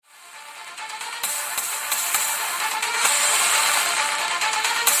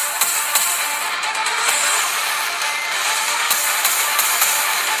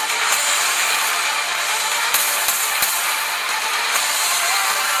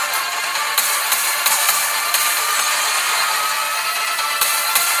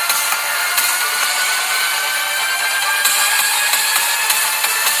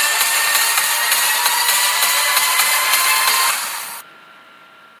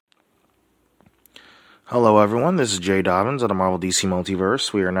Hello everyone, this is Jay Dobbins of the Marvel DC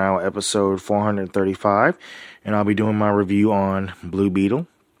Multiverse. We are now at episode 435, and I'll be doing my review on Blue Beetle.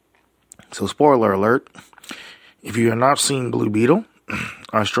 So spoiler alert, if you have not seen Blue Beetle,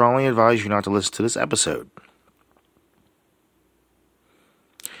 I strongly advise you not to listen to this episode.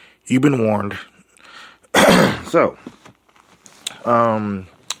 You've been warned.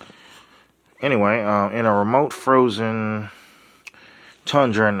 Anyway, in a remote frozen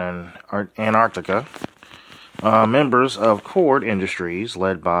tundra in Antarctica, members of Cord Industries,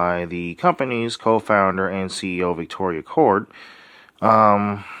 led by the company's co-founder and CEO Victoria Cord,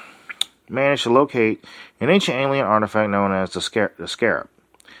 managed to locate an ancient alien artifact known as the Scarab.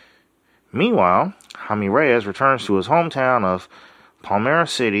 Meanwhile, Jaime Reyes returns to his hometown of Palmera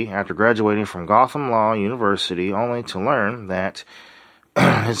City after graduating from Gotham Law University, only to learn that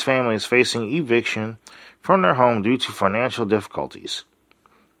his family is facing eviction from their home due to financial difficulties.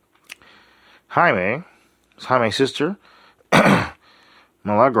 Jaime's sister,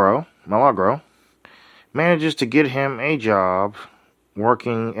 Milagro, manages to get him a job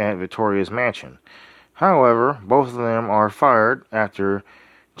working at Victoria's mansion. However, both of them are fired after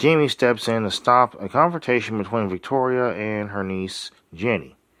Jamie steps in to stop a confrontation between Victoria and her niece,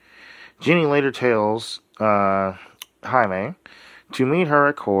 Jenny. Jenny later tells Jaime to meet her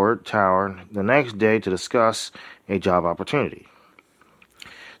at Cord Tower the next day to discuss a job opportunity.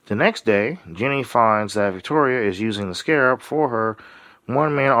 The next day, Jenny finds that Victoria is using the Scarab for her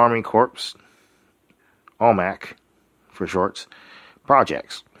one-man army corps, OMAC for shorts,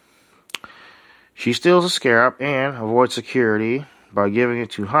 projects. She steals the Scarab and avoids security by giving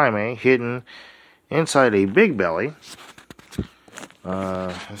it to Jaime, hidden inside a Big Belly.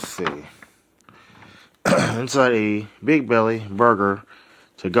 Inside a Big Belly burger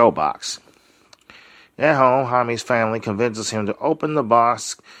to-go box. At home, Jaime's family convinces him to open the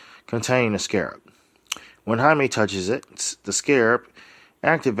box containing the Scarab. When Jaime touches it, the Scarab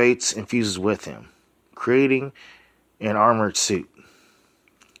activates and fuses with him, creating an armored suit.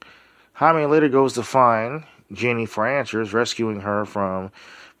 Jaime later goes to find Jenny for answers, rescuing her from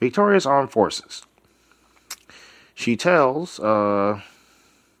Victoria's armed forces. She tells Jaime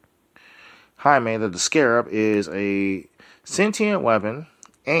that the Scarab is a sentient weapon,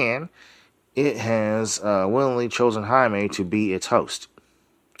 and it has willingly chosen Jaime to be its host.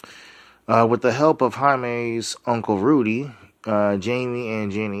 With the help of Jaime's uncle Rudy, Jamie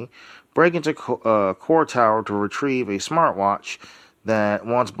and Jenny break into Core Tower to retrieve a smartwatch that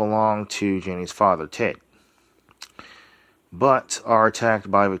once belonged to Jenny's father, Ted, but are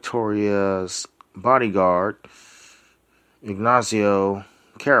attacked by Victoria's bodyguard, Ignacio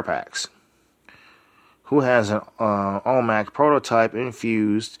Carapax, who has an OMAC prototype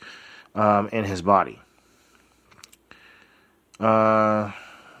infused in his body.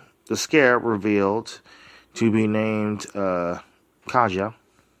 The Scarab, revealed to be named Kajda,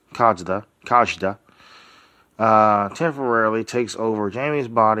 temporarily takes over Jamie's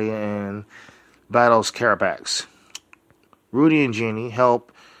body and battles Carapax. Rudy and Jenny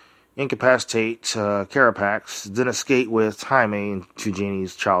help incapacitate Carapax, then escape with Jaime to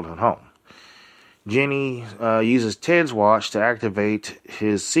Jenny's childhood home. Jenny uses Ted's watch to activate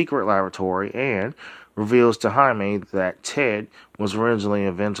his secret laboratory and reveals to Jaime that Ted was originally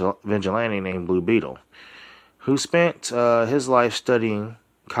a vigilante named Blue Beetle, who spent his life studying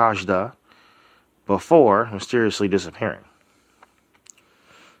Kajda before mysteriously disappearing,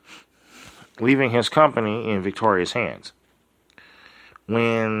 leaving his company in Victoria's hands.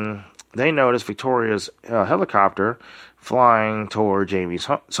 When they notice Victoria's helicopter flying toward Jaime's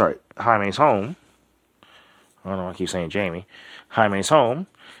home, I don't know why I keep saying Jamie. Jaime's home.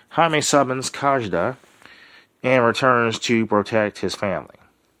 Jaime summons Kajda and returns to protect his family.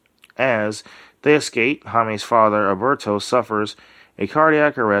 As they escape, Jaime's father, Alberto, suffers a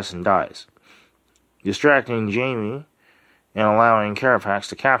cardiac arrest and dies, distracting Jamie and allowing Carapax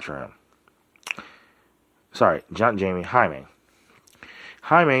to capture him. Sorry, not Jamie, Jaime.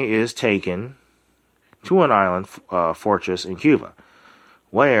 Jaime is taken to an island fortress in Cuba,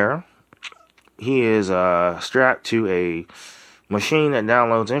 where he is strapped to a machine that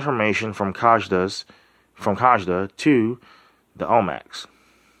downloads information from Kajda to the OMACs.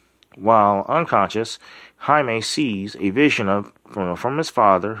 While unconscious, Jaime sees a vision from his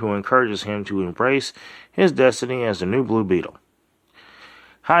father, who encourages him to embrace his destiny as the new Blue Beetle.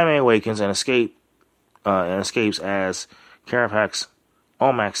 Jaime awakens and escapes as Carapax's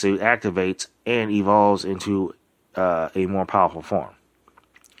OMAC suit activates and evolves into a more powerful form.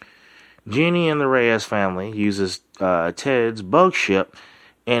 Jenny and the Reyes family uses Ted's bug ship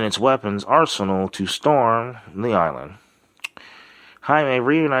and its weapons arsenal to storm the island. Jaime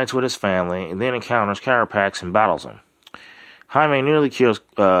reunites with his family and then encounters Carapax and battles him. Jaime nearly kills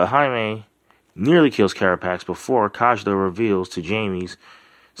Carapax before Kajda reveals to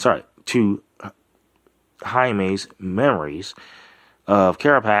Jaime's memories of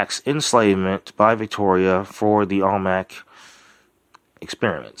Carapax's enslavement by Victoria for the Olmec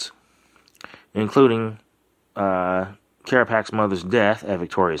experiments, including Carapax's mother's death at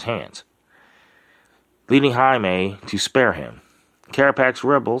Victoria's hands, leading Jaime to spare him. Carapax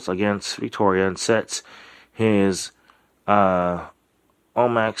rebels against Victoria and sets his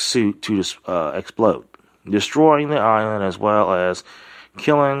Olmec suit to explode, destroying the island as well as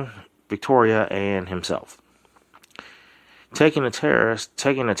killing Victoria and himself. Taking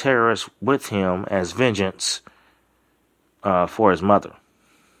the terrorist with him as vengeance for his mother.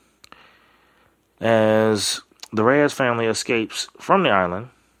 As the Reyes family escapes from the island,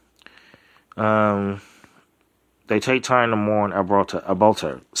 they take time to mourn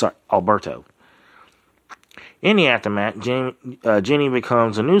Alberto. In the aftermath, Jenny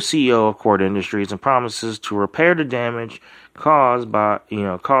becomes a new CEO of Cord Industries and promises to repair the damage caused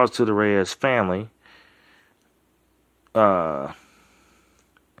to the Reyes family.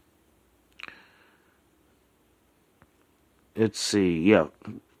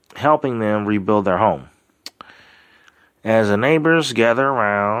 Helping them rebuild their home. As the neighbors gather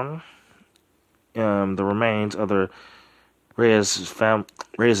around the remains of the Reyes'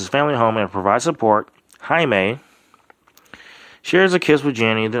 family home and provide support, Jaime shares a kiss with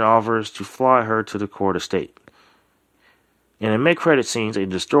Jenny, then offers to fly her to the Cord estate. In the mid-credit scenes, a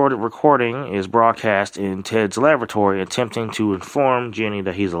distorted recording is broadcast in Ted's laboratory, attempting to inform Jenny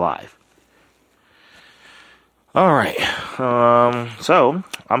that he's alive. Alright, so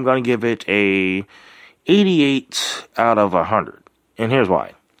I'm going to give it a 88 out of 100. And here's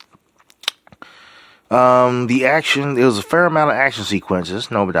why. The action, there was a fair amount of action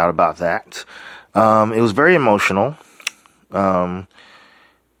sequences, no doubt about that. It was very emotional. However,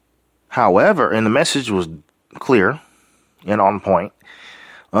 and the message was clear and on point.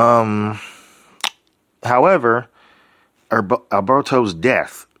 However, Alberto's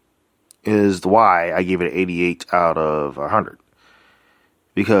death is why I give it 88 out of 100.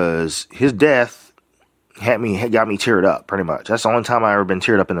 Because his death got me teared up, pretty much. That's the only time I ever been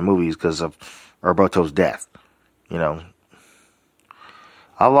teared up in the movies because of Alberto's death. You know,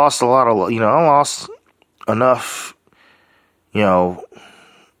 I lost enough,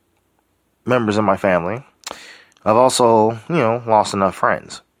 members of my family. I've also, lost enough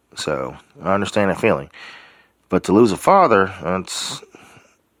friends. So, I understand that feeling. But to lose a father, it's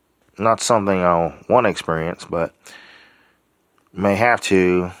not something I want to experience, but may have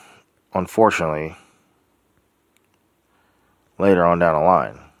to, unfortunately, later on down the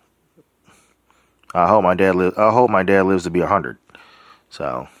line. I hope my dad lives to be 100.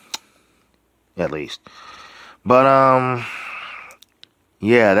 So, at least. But,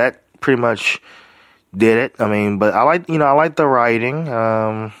 yeah, that pretty much did it. I mean, but I like the writing.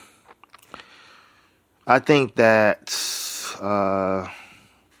 I think that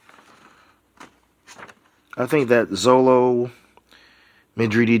Zolo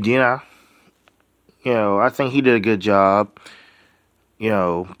Midridina, I think he did a good job,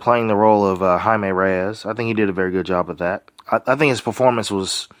 playing the role of Jaime Reyes. I think he did a very good job of that. I think his performance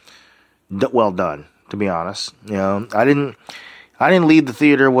was well done, to be honest. I didn't leave the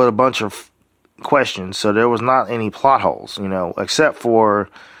theater with a bunch of questions, so there was not any plot holes, except for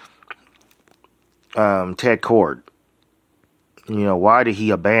Ted Cord. Why did he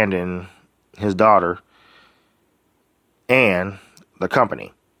abandon his daughter and the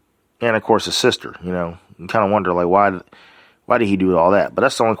company, and of course his sister? You kind of wonder, like, why did he do all that? But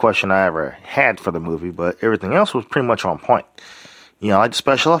that's the only question I ever had for the movie. But everything else was pretty much on point. I like the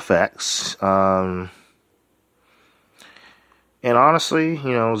special effects, and honestly,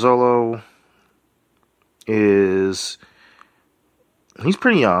 Zolo he's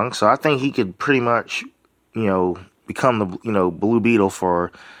pretty young, so I think he could pretty much, become the, Blue Beetle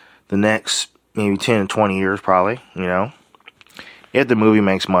for the next maybe 10 to 20 years, probably, if the movie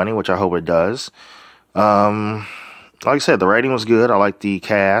makes money, which I hope it does. Like I said, the rating was good. I like the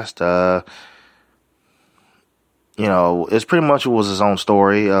cast. It's pretty much was his own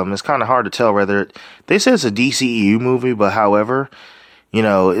story. It's kind of hard to tell whether they say it's a DCEU movie, but however,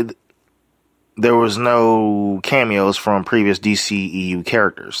 there was no cameos from previous DCEU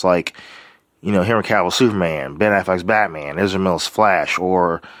characters, like, Henry Cavill's Superman, Ben Affleck's Batman, Ezra Miller's Flash,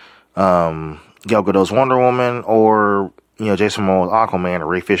 or Gal Gadot's Wonder Woman, or, Jason Momoa's Aquaman, or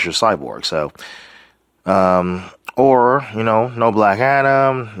Ray Fisher's Cyborg. So, no Black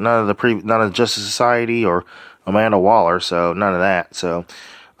Adam, none of the Justice Society, or Amanda Waller, so none of that. So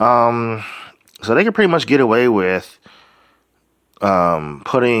they could pretty much get away with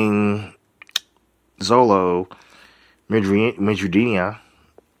putting Zolo Medjugorje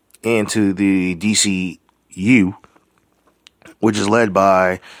into the DCU, which is led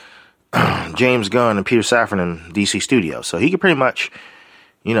by James Gunn and Peter Safran in DC Studios. So he could pretty much,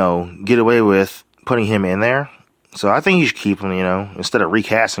 get away with putting him in there. So I think you should keep him, instead of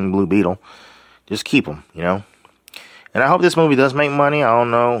recasting Blue Beetle. Just keep him, And I hope this movie does make money. I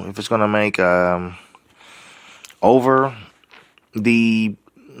don't know if it's going to make over the,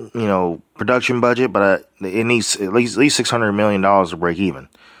 production budget, but it needs at least $600 million to break even.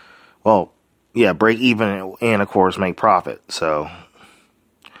 Well, yeah, break even and, of course, make profit. So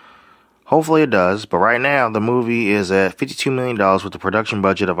hopefully it does. But right now, the movie is at $52 million with a production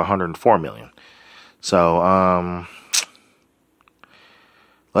budget of $104 million. So,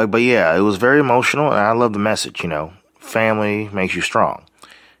 but yeah, it was very emotional, and I love the message, Family makes you strong.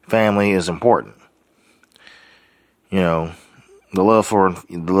 Family is important. The love for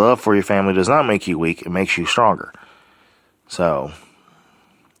your family does not make you weak, it makes you stronger. So,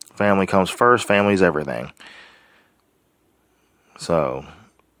 family comes first, family is everything. So,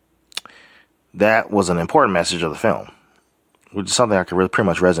 that was an important message of the film, which is something I could really pretty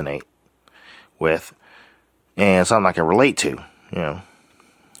much resonate with, and something I can relate to,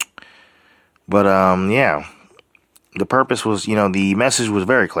 But, yeah, the purpose was, the message was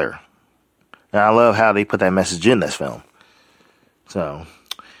very clear. And I love how they put that message in this film. So,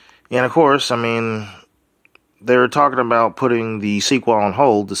 and of course, they were talking about putting the sequel on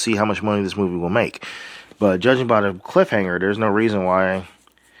hold to see how much money this movie will make. But judging by the cliffhanger, there's no reason why,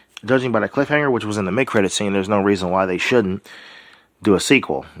 judging by the cliffhanger, which was in the mid-credit scene, there's no reason why they shouldn't do a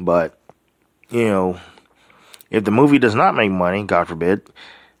sequel. But, if the movie does not make money, God forbid,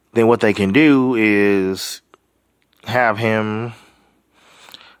 then what they can do is have him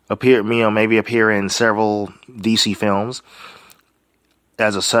appear, maybe appear in several DC films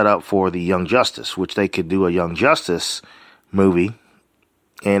as a setup for the Young Justice, which they could do a Young Justice movie,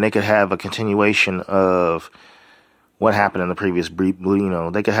 and they could have a continuation of what happened in the previous,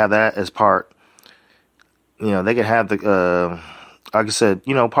 they could have that as part, they could have the, like I said,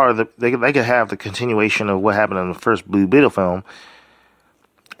 part of the, they could have the continuation of what happened in the first Blue Beetle film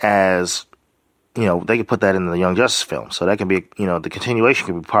as, they could put that in the Young Justice film. So that can be, the continuation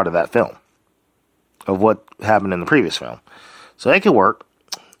could be part of that film of what happened in the previous film. So that could work.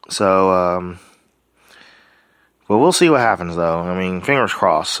 So, but we'll see what happens though. Fingers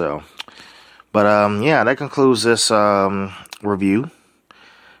crossed. So, but, yeah, that concludes this, review.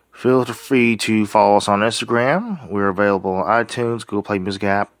 Feel free to follow us on Instagram. We're available on iTunes, Google Play Music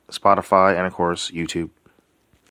app, Spotify, and of course, YouTube.